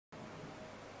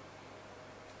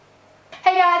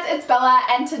it's Bella,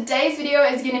 and today's video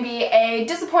is going to be a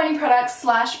disappointing product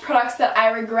slash products that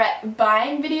I regret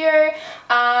buying video.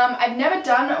 I've never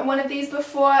done one of these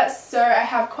before, so I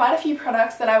have quite a few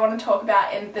products that I want to talk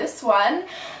about in this one.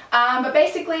 But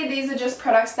basically these are just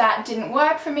products that didn't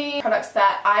work for me, products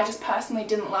that I just personally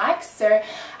didn't like. So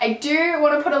I do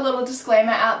want to put a little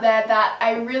disclaimer out there that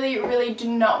I really do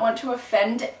not want to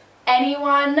offend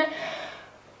anyone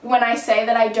when I say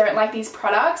that I don't like these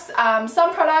products.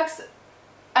 Some products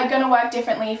are going to work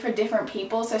differently for different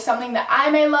people, so something that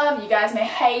I may love, you guys may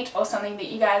hate, or something that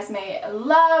you guys may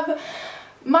love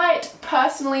might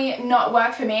personally not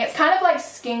work for me. It's kind of like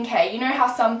skincare. You know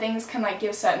how some things can like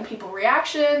give certain people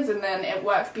reactions and then it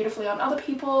works beautifully on other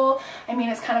people? I mean,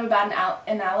 it's kind of a bad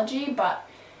analogy, but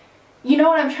you know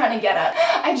what I'm trying to get at.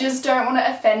 I just don't want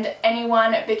to offend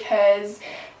anyone because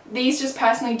these just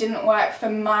personally didn't work for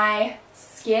my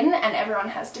skin, and everyone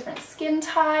has different skin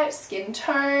types, skin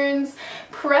tones,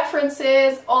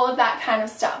 preferences, all of that kind of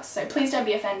stuff, so please don't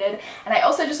be offended. And I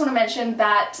also just want to mention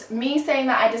that me saying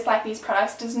that I dislike these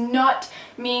products does not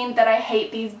mean that I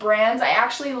hate these brands. I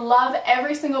actually love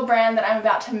every single brand that I'm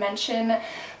about to mention,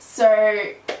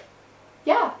 so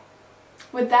yeah.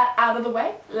 With that out of the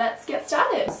way, let's get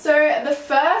started. So the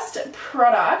first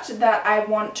product that I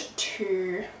want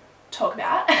to talk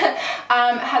about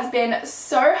has been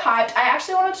so hyped. I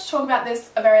actually wanted to talk about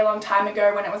this a very long time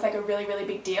ago when it was like a really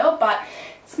big deal, but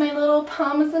it's my little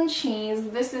Parmesan cheese.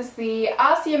 This is the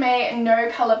RCMA No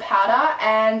Color Powder,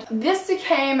 and this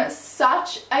became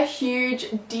such a huge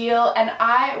deal and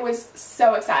I was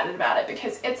so excited about it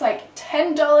because it's like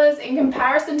 $10 in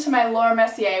comparison to my Laura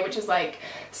Mercier, which is like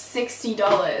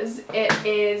 $60. It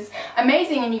is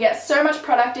amazing and you get so much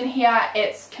product in here.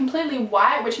 It's completely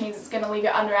white, which means it's going to leave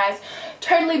your under eyes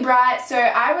totally bright, so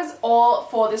I was all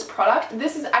for this product.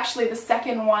 This is actually the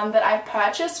second one that I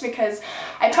purchased because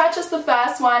I purchased the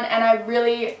first one and I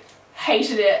really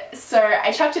hated it, so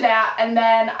I chucked it out and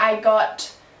then I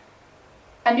got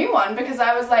a new one because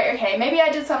I was like, okay, maybe I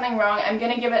did something wrong, I'm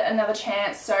gonna give it another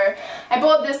chance. So I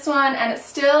bought this one and it's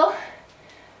still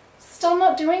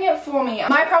not doing it for me.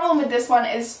 My problem with this one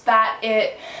is that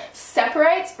it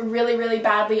separates really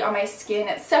badly on my skin.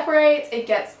 It separates, it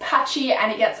gets patchy,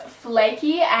 and it gets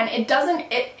flaky, and it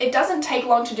doesn't take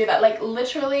long to do that. Like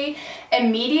literally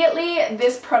immediately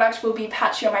this product will be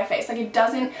patchy on my face. Like it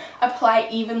doesn't apply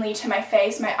evenly to my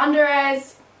face, my under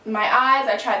eyes, my eyes.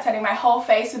 I tried setting my whole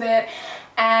face with it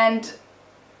and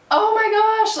oh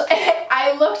my gosh,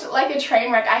 I looked like a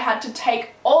train wreck. I had to take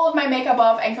all of my makeup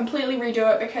off and completely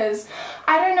redo it because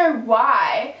I don't know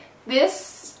why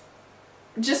this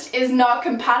just is not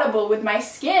compatible with my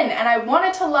skin, and I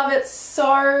wanted to love it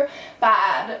so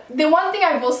bad. The one thing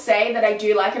I will say that I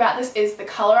do like about this is the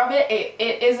color of it.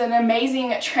 It is an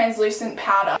amazing translucent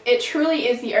powder. It truly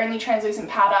is the only translucent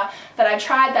powder that I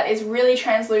tried that is really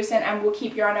translucent and will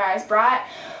keep your under eyes bright,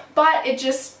 but it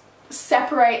just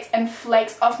separates and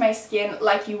flakes off my skin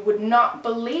like you would not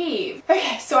believe.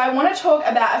 Okay, so I want to talk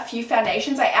about a few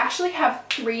foundations. I actually have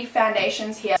 3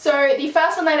 foundations here. So the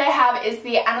first one that I have is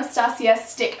the Anastasia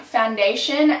Stick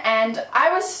Foundation, and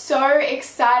I was so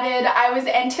excited. I was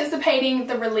anticipating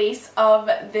the release of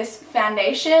this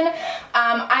foundation.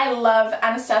 I love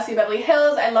Anastasia Beverly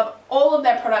Hills. I love all of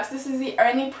their products. This is the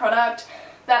only product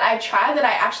that I tried that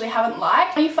I actually haven't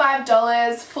liked.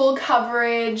 $25, full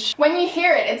coverage. When you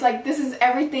hear it, it's like this is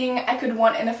everything I could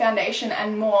want in a foundation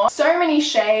and more. So many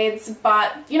shades,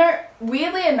 but you know,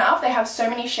 weirdly enough, they have so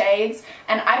many shades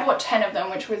and I bought 10 of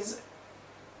them, which was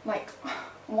like,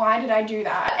 why did I do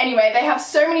that? Anyway, they have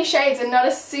so many shades and not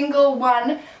a single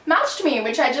one matched me,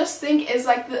 which I just think is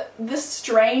like the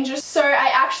strangest. So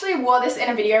I actually wore this in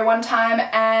a video one time,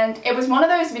 and it was one of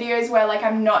those videos where like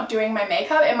I'm not doing my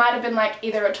makeup. It might have been like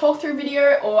either a talk through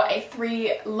video or a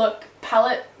 3-look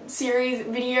palette series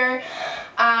video,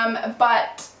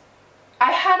 but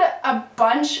I had a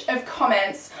bunch of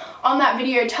comments on that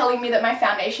video telling me that my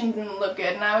foundation didn't look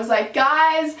good, and I was like,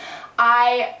 guys,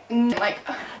 I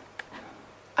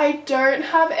don't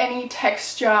have any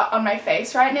texture on my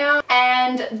face right now,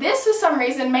 and this for some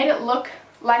reason made it look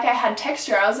like I had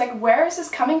texture. I was like, where is this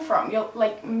coming from? You're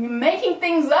like making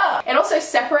things up. It also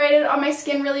separated on my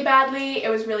skin really badly. It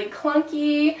was really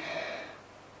clunky.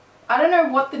 I don't know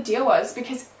what the deal was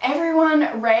because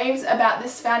everyone raves about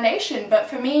this foundation, but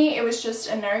for me it was just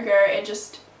a no-go.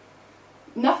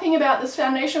 Nothing about this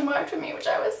foundation worked for me, which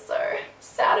I was so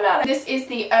sad about it. This is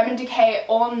the Urabn Decay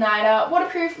All Nighter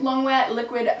Waterproof Longwear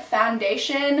Liquid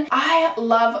Foundation. I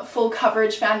love full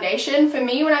coverage foundation. For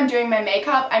me, when I'm doing my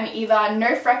makeup, I'm either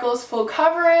no freckles full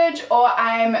coverage or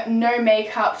I'm no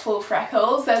makeup full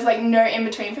freckles. There's like no in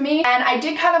between for me. And I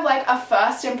did kind of like a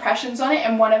first impressions on it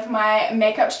in one of my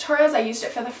makeup tutorials. I used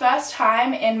it for the first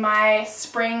time in my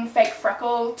spring fake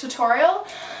freckle tutorial.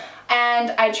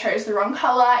 And I chose the wrong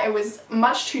color. It was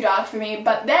much too dark for me,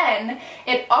 but then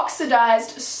it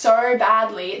oxidized so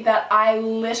badly that I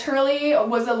literally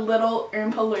was a little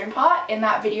Oompa Loompa in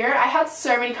that video. I had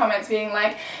so many comments being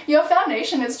like, your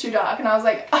foundation is too dark, and I was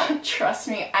like, oh, trust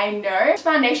me, I know. This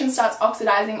foundation starts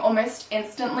oxidizing almost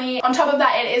instantly. On top of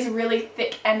that, it is really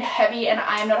thick and heavy, and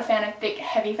I am not a fan of thick,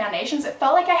 heavy foundations. It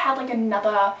felt like I had like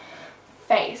another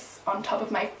face on top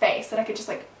of my face that I could just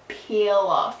like peel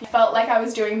off. I felt like I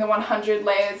was doing the 100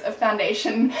 layers of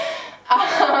foundation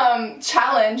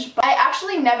challenge, but I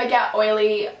actually never get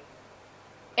oily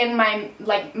in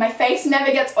my face never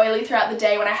gets oily throughout the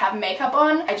day when I have makeup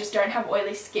on. I just don't have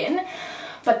oily skin.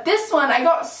 But this one, I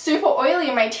got super oily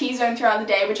in my T-zone throughout the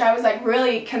day, which I was like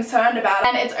really concerned about.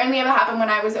 And it's only ever happened when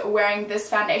I was wearing this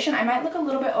foundation. I might look a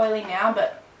little bit oily now,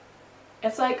 but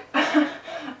it's like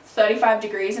 35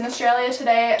 degrees in Australia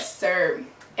today, so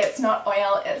it's not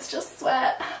oil, it's just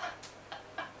sweat.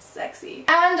 Sexy.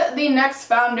 And the next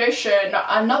foundation,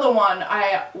 another one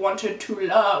I wanted to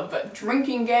love.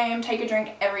 Drinking game. Take a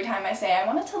drink every time I say I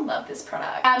wanted to love this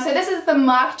product. So this is the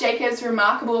Marc Jacobs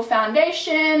Remarkable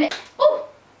Foundation. Ooh.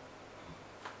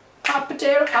 Hot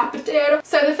potato, hot potato.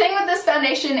 So the thing with this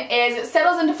foundation is it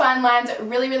settles into fine lines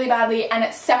really, really badly, and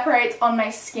it separates on my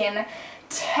skin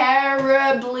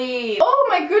terribly. Oh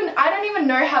my goodness, I don't even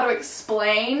know how to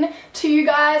explain to you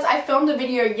guys. I filmed a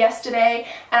video yesterday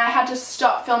and I had to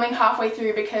stop filming halfway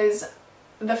through because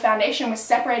the foundation was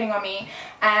separating on me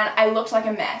and I looked like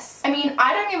a mess. I mean,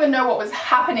 I don't even know what was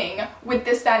happening with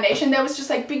this foundation. There was just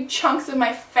like big chunks of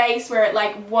my face where it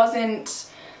like wasn't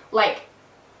like,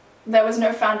 there was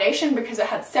no foundation because it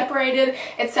had separated.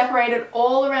 It separated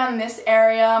all around this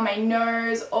area, my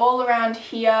nose, all around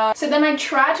here. So then I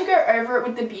tried to go over it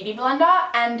with the Beauty Blender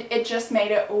and it just made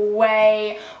it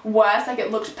way worse. Like it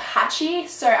looked patchy.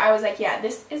 So I was like, yeah,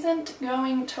 this isn't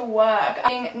going to work.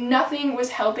 Nothing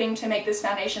was helping to make this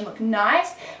foundation look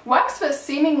nice. Works for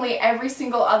seemingly every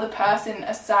single other person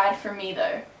aside from me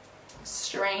though.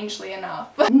 Strangely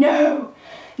enough. No!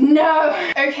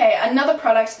 No! Okay, another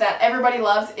product that everybody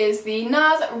loves is the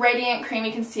Nars Radiant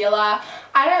Creamy Concealer.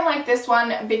 I don't like this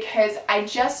one because I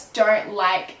just don't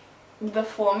like the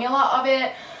formula of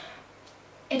it.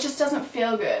 It just doesn't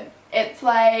feel good. It's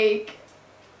like,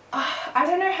 I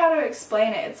don't know how to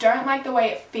explain it. I don't like the way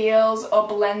it feels or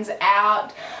blends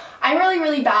out. I'm really,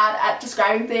 really bad at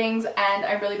describing things and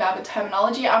I'm really bad with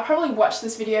terminology. I'll probably watch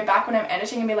this video back when I'm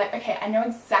editing and be like, okay, I know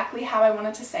exactly how I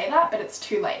wanted to say that, but it's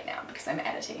too late now because I'm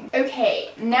editing.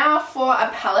 Okay, now for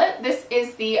a palette. This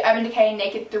is the Urban Decay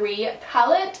Naked 3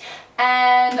 palette,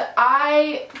 and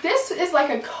this is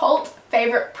like a cult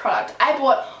favorite product. I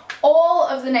bought all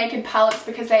of the Naked palettes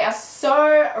because they are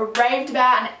so raved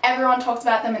about and everyone talks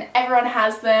about them and everyone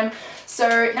has them.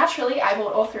 So naturally I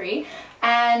bought all three.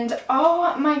 And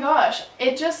oh my gosh,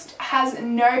 it just has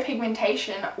no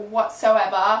pigmentation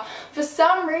whatsoever. For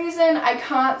some reason, I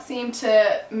can't seem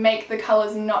to make the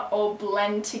colors not all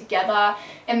blend together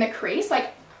in the crease.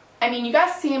 Like, I mean, you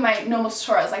guys see in my normal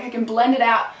tutorials, like I can blend it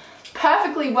out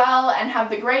perfectly well and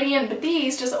have the gradient, but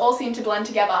these just all seem to blend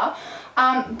together.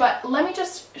 But let me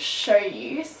just show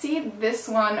you. See this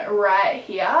one right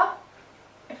here?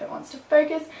 If it wants to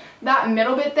focus, that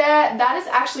middle bit there, that is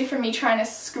actually for me trying to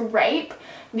scrape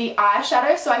the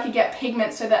eyeshadow so I could get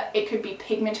pigment so that it could be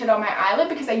pigmented on my eyelid,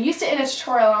 because I used it in a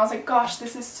tutorial and I was like, gosh,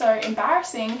 this is so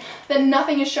embarrassing that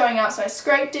nothing is showing up. So I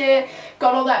scraped it,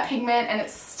 got all that pigment, and it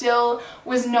still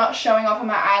was not showing up on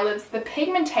my eyelids. The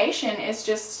pigmentation is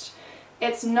just,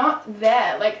 it's not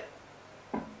there. Like,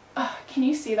 can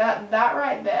you see that? That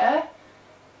right there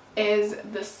is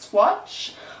the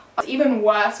swatch. It's even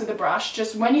worse with a brush.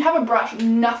 Just when you have a brush,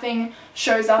 nothing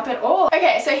shows up at all.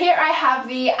 Okay, so here I have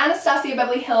the Anastasia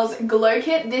Beverly Hills Glow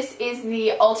Kit. This is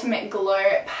the Ultimate Glow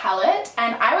palette,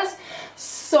 and I was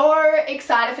so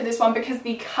excited for this one because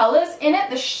the colors in it,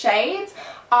 the shades,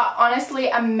 are honestly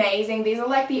amazing. These are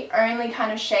like the only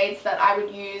kind of shades that I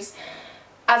would use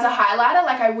as a highlighter.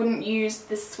 Like, I wouldn't use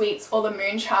the Sweets or the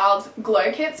Moonchild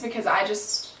Glow Kits because I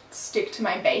just stick to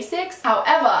my basics.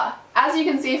 However, as you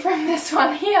can see from this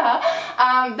one here,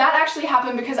 that actually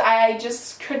happened because I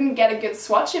just couldn't get a good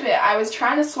swatch of it. I was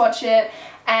trying to swatch it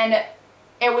and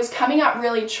it was coming up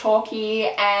really chalky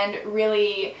and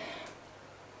really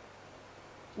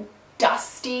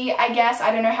dusty, I guess.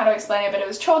 I don't know how to explain it, but it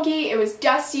was chalky, it was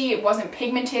dusty, it wasn't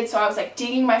pigmented, so I was like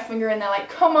digging my finger in there like,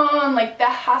 come on, like there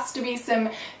has to be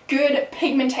some good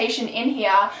pigmentation in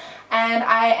here. And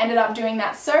I ended up doing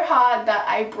that so hard that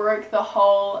I broke the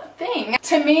whole thing.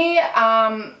 To me,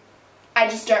 I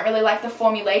just don't really like the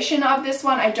formulation of this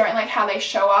one. I don't like how they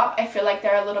show up. I feel like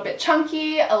they're a little bit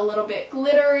chunky, a little bit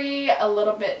glittery, a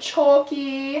little bit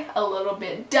chalky, a little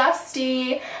bit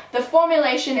dusty. The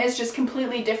formulation is just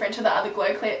completely different to the other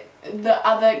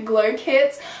glow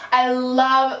kits. I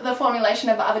love the formulation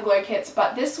of the other glow kits,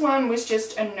 but this one was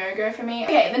just a no-go for me.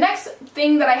 Okay, the next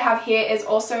thing that I have here is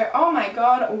also, oh my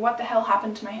god, what the hell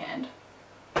happened to my hand?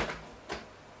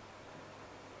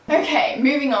 Okay,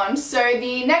 moving on. So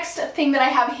the next thing that I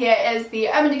have here is the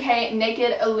Urban Decay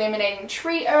Naked Illuminating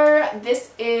Trio.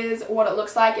 This is what it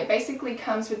looks like. It basically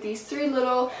comes with these three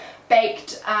little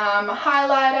baked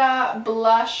highlighter,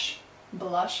 blush,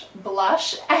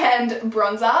 and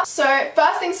bronzer. So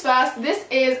first things first, this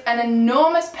is an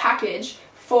enormous package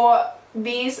for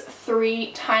these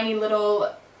three tiny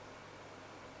little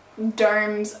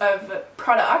domes of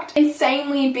product.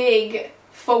 Insanely big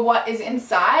for what is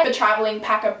inside. For traveling,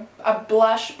 pack a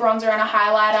blush, bronzer and a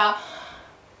highlighter,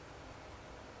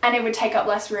 and it would take up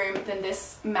less room than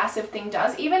this massive thing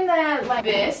does. Even like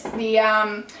this, the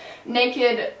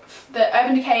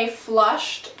Urban Decay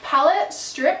Flushed palette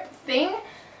strip thing,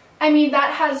 I mean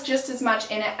that has just as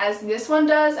much in it as this one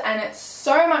does, and it's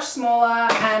so much smaller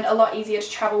and a lot easier to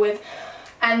travel with.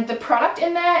 And the product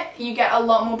in there, you get a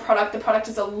lot more product. The product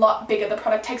is a lot bigger. The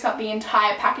product takes up the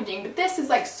entire packaging, but this is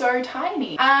like so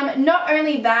tiny. Not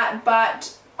only that,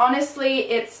 but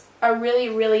honestly, it's a really,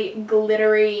 really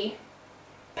glittery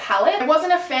palette. I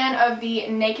wasn't a fan of the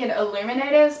Naked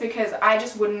Illuminators because I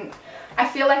just wouldn't, I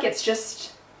feel like it's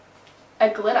just a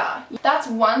glitter. That's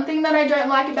one thing that I don't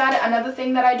like about it. Another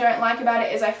thing that I don't like about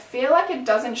it is I feel like it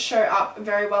doesn't show up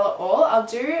very well at all. I'll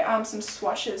do some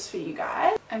swatches for you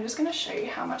guys. I'm just going to show you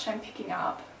how much I'm picking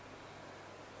up.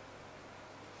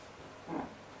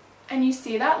 And you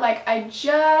see that? Like, I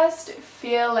just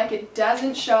feel like it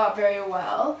doesn't show up very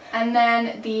well. And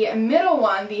then the middle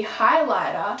one, the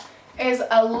highlighter, is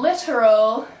a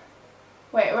literal...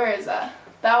 Wait, where is that?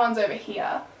 That one's over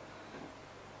here.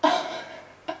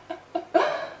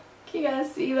 Can you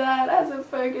guys see that? It hasn't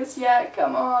focused yet.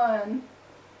 Come on.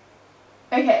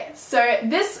 Okay, so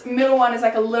this middle one is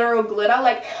like a literal glitter.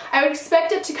 Like, I would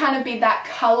expect it to kind of be that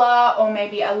color or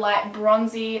maybe a light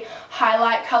bronzy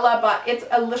highlight color, but it's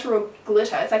a literal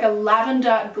glitter. It's like a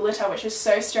lavender glitter, which is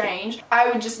so strange. I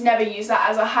would just never use that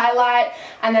as a highlight.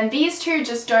 And then these two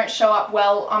just don't show up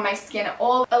well on my skin at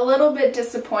all. A little bit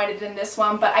disappointed in this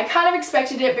one, but I kind of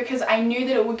expected it because I knew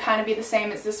that it would kind of be the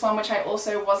same as this one, which I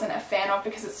also wasn't a fan of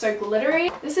because it's so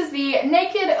glittery. This is the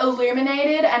Naked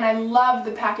Illuminated, and I love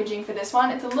the packaging for this one.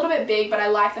 It's a little bit big, but I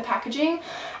like the packaging,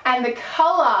 and the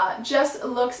color just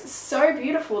looks so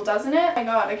beautiful, doesn't it? Oh my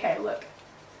god, okay, look.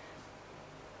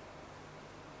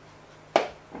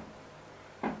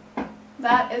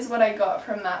 That is what I got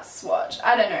from that swatch.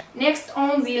 I don't know. Next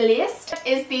on the list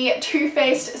is the Too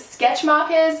Faced sketch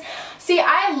markers. See,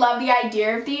 I love the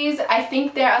idea of these. I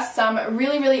think there are some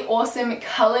really, really awesome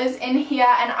colors in here,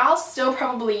 and I'll still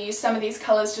probably use some of these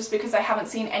colors just because I haven't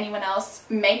seen anyone else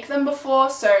make them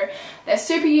before, so they're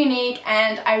super unique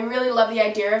and I really love the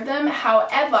idea of them.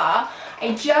 However,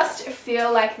 I just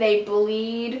feel like they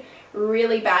bleed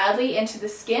really badly into the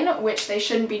skin, which they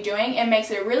shouldn't be doing. It makes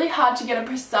it really hard to get a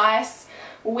precise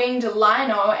winged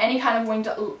liner or any kind of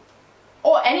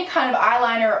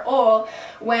eyeliner at all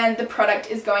when the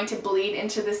product is going to bleed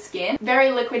into the skin. Very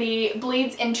liquidy,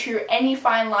 bleeds into any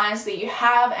fine lines that you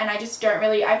have, and I just don't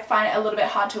really, I find it a little bit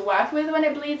hard to work with when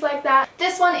it bleeds like that.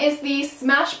 This one is the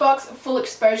Smashbox Full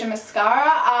Exposure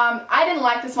Mascara. I didn't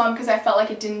like this one because I felt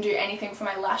like it didn't do anything for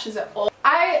my lashes at all.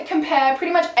 I compare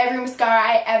pretty much every mascara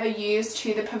I ever use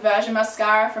to the Perversion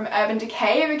mascara from Urban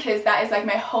Decay because that is like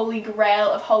my holy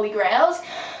grail of holy grails.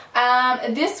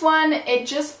 This one, it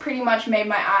just pretty much made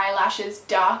my eyelashes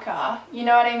darker, you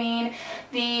know what I mean?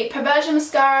 The Perversion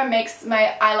mascara makes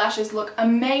my eyelashes look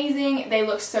amazing. They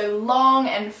look so long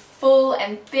and full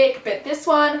and thick, but this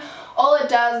one, all it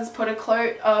does is put a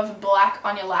coat of black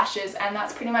on your lashes, and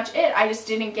that's pretty much it. I just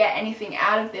didn't get anything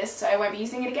out of this, so I won't be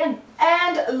using it again.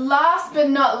 And last but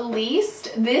not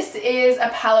least, this is a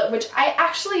palette which I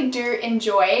actually do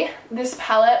enjoy. This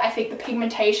palette, I think the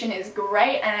pigmentation is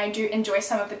great and I do enjoy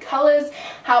some of the colors.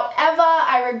 However,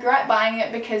 I regret buying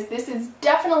it because this is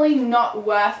definitely not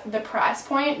worth the price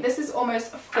point. This is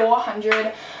almost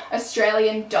 400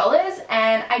 Australian dollars,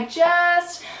 and I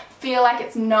just feel like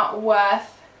it's not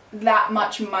worth that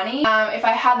much money. If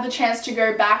I had the chance to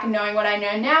go back knowing what I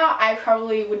know now, I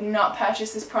probably would not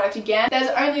purchase this product again. There's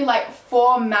only like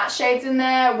 4 matte shades in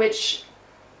there, which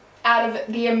out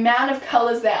of the amount of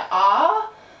colors there are,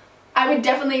 I would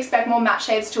definitely expect more matte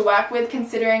shades to work with,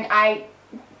 considering I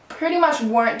pretty much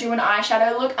won't do an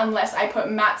eyeshadow look unless I put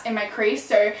mattes in my crease,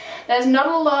 so there's not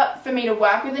a lot for me to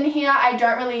work with in here. I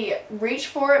don't really reach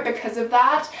for it because of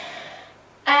that,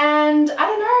 and I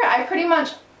don't know,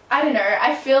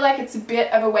 I feel like it's a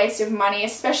bit of a waste of money,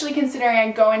 especially considering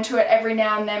I go into it every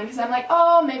now and then because I'm like,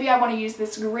 oh, maybe I want to use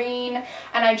this green,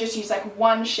 and I just use like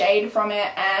 1 shade from it,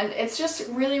 and it's just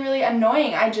really, really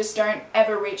annoying. I just don't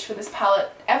ever reach for this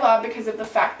palette ever because of the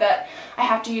fact that I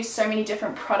have to use so many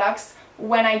different products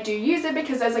when I do use it,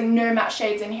 because there's like no matte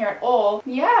shades in here at all.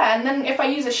 Yeah, and then if I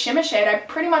use a shimmer shade, I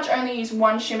pretty much only use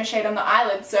 1 shimmer shade on the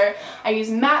eyelid. So I use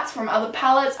mattes from other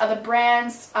palettes, other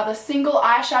brands, other single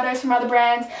eyeshadows from other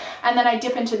brands, and then I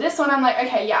dip into this one. I'm like,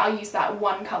 okay, yeah, I'll use that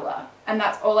 1 color, and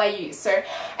that's all I use. So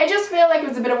I just feel like it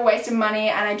was a bit of a waste of money,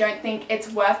 and I don't think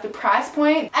it's worth the price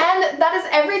point. And that is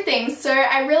everything. So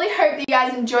I really hope that you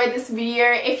guys enjoyed this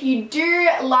video. If you do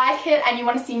like it and you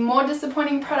want to see more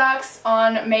disappointing products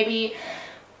on maybe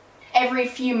every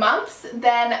few months,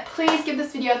 then please give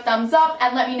this video a thumbs up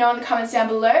and let me know in the comments down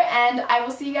below, and I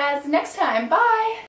will see you guys next time. Bye!